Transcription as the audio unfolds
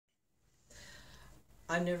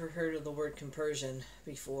I've never heard of the word compersion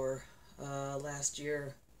before. Last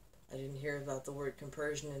year, I didn't hear about the word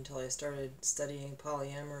compersion until I started studying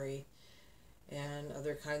polyamory and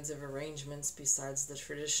other kinds of arrangements besides the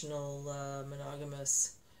traditional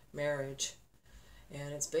monogamous marriage.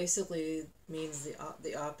 And it's basically means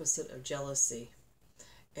the opposite of jealousy.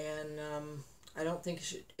 And I don't think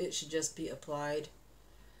it should just be applied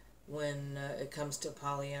when it comes to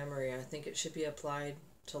polyamory. I think it should be applied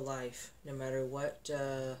to life, no matter what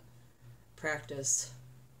practice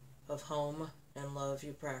of home and love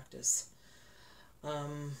you practice.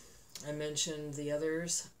 I mentioned the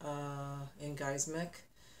others in Geismic,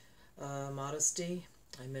 modesty.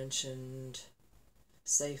 I mentioned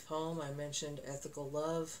safe home. I mentioned ethical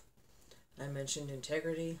love. I mentioned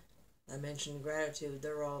integrity. I mentioned gratitude.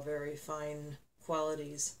 They're all very fine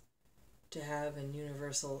qualities to have in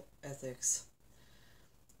universal ethics.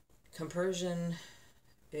 Compersion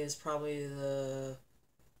is probably the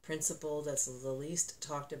principle that's the least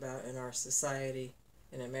talked about in our society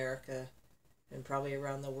in America and probably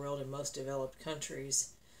around the world in most developed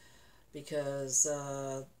countries, because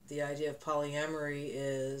the idea of polyamory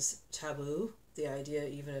is taboo, the idea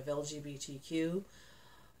even of LGBTQ,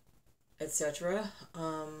 etc.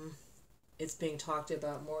 It's being talked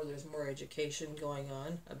about more. There's more education going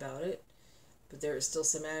on about it, but there is still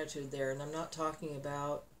some attitude there, and I'm not talking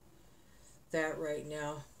about that right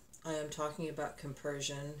now. I am talking about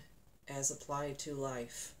compersion as applied to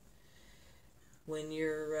life. When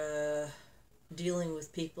you're dealing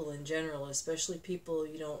with people in general, especially people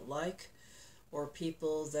you don't like, or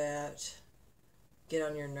people that get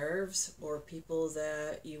on your nerves, or people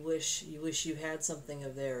that you wish you had something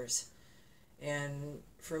of theirs. And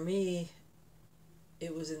for me,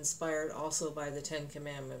 it was inspired also by the Ten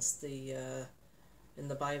Commandments, in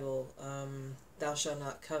the Bible. Thou shalt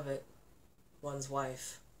not covet one's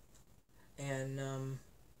wife. And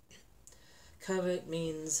covet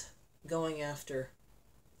means going after.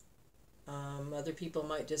 Other people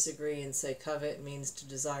might disagree and say covet means to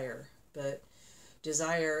desire, but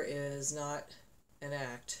desire is not an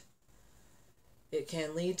act. It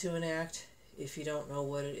can lead to an act if you don't know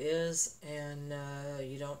what it is, and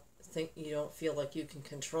you don't feel like you can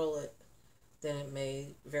control it. Then it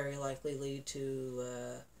may very likely lead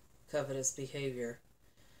to covetous behavior.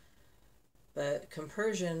 But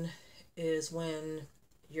compersion is when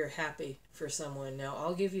you're happy for someone. Now,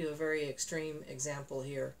 I'll give you a very extreme example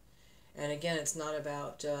here. And again, it's not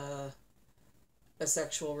about a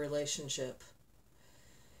sexual relationship.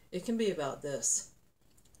 It can be about this.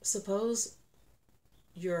 Suppose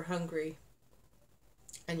you're hungry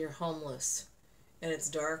and you're homeless, and it's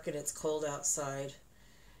dark and it's cold outside,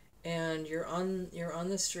 and you're on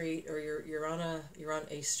the street, or you're on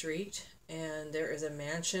a street, and there is a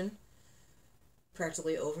mansion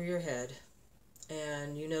practically over your head,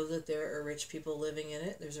 and you know that there are rich people living in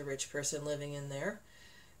it. There's a rich person living in there,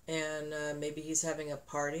 and maybe he's having a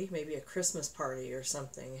party, maybe a Christmas party or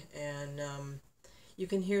something, and you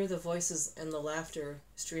can hear the voices and the laughter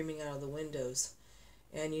streaming out of the windows,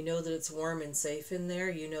 and you know that it's warm and safe in there.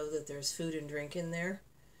 You know that there's food and drink in there,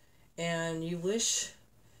 and you wish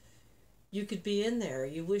you could be in there.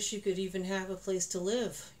 You wish you could even have a place to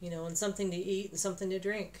live, and something to eat and something to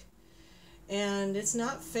drink. And it's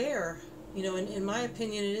not fair, in my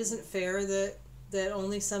opinion, it isn't fair that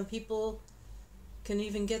only some people can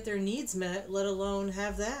even get their needs met, let alone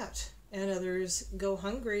have that. And others go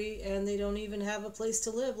hungry and they don't even have a place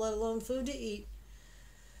to live, let alone food to eat.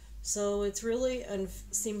 So it's really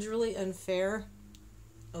seems really unfair.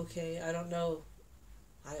 Okay, I don't know.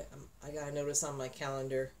 I got a notice on my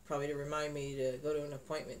calendar, probably to remind me to go to an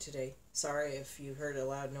appointment today. Sorry if you heard a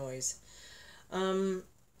loud noise.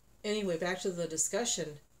 Anyway, back to the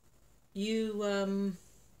discussion. It's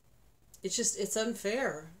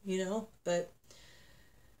unfair, but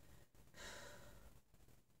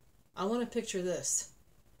I want to picture this.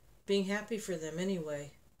 Being happy for them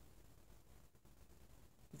anyway.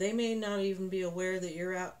 They may not even be aware that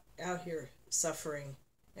you're out here suffering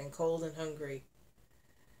and cold and hungry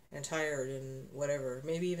and tired and whatever,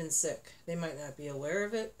 maybe even sick. They might not be aware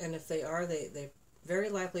of it, and if they are, they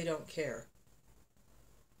very likely don't care.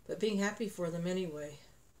 But being happy for them anyway.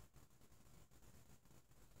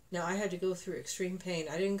 Now, I had to go through extreme pain.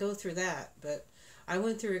 I didn't go through that, but I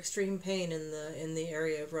went through extreme pain in the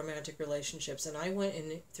area of romantic relationships, and I went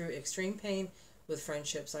through extreme pain with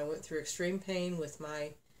friendships. I went through extreme pain with my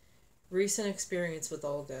recent experience with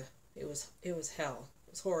Olga. It was hell.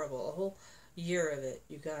 It was horrible. A whole year of it,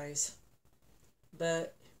 you guys.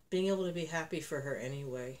 But being able to be happy for her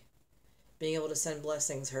anyway, being able to send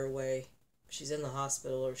blessings her way. She's in the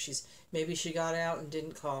hospital, or maybe she got out and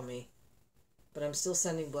didn't call me. but I'm still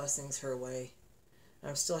sending blessings her way.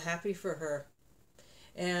 I'm still happy for her.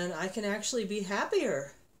 And I can actually be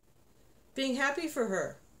happier being happy for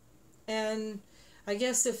her. And I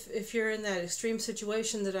guess if you're in that extreme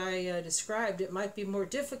situation that I described, it might be more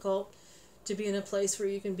difficult to be in a place where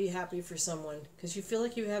you can be happy for someone because you feel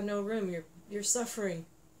like you have no room. You're suffering.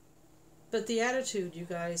 But the attitude, you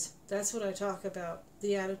guys, that's what I talk about.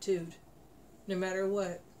 The attitude. No matter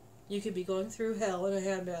what, you could be going through hell in a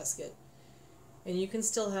handbasket, and you can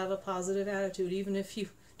still have a positive attitude even if you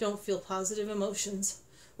don't feel positive emotions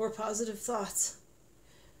or positive thoughts.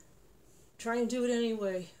 Try and do it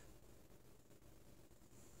anyway.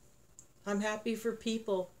 I'm happy for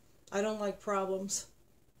people. I don't like problems.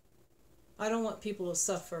 I don't want people to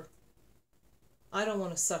suffer. I don't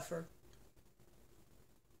want to suffer.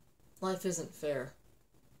 Life isn't fair.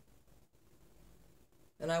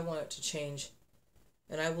 And I want it to change.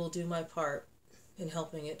 And I will do my part in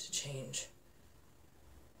helping it to change.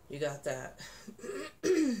 You got that.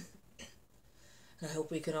 And I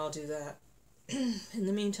hope we can all do that. In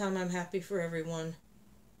the meantime, I'm happy for everyone.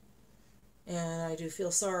 And I do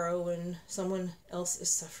feel sorrow when someone else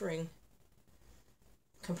is suffering.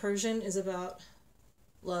 Compersion is about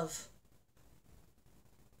love.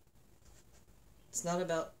 It's not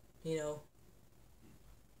about,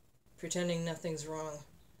 pretending nothing's wrong.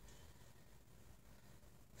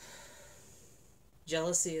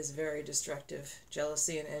 Jealousy is very destructive.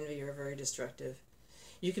 Jealousy and envy are very destructive.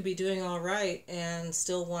 You could be doing all right and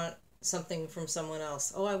still want something from someone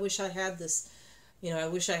else. Oh, I wish I had this, I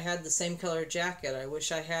wish I had the same color jacket. I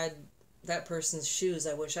wish I had that person's shoes.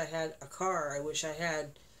 I wish I had a car. I wish I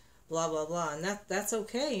had blah, blah, blah. And that's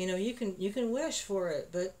okay. You can wish for it,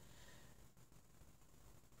 but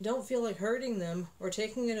don't feel like hurting them or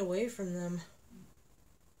taking it away from them.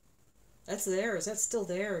 That's theirs. That's still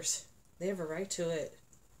theirs. They have a right to it.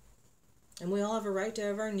 And we all have a right to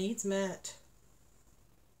have our needs met.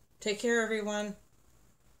 Take care, everyone.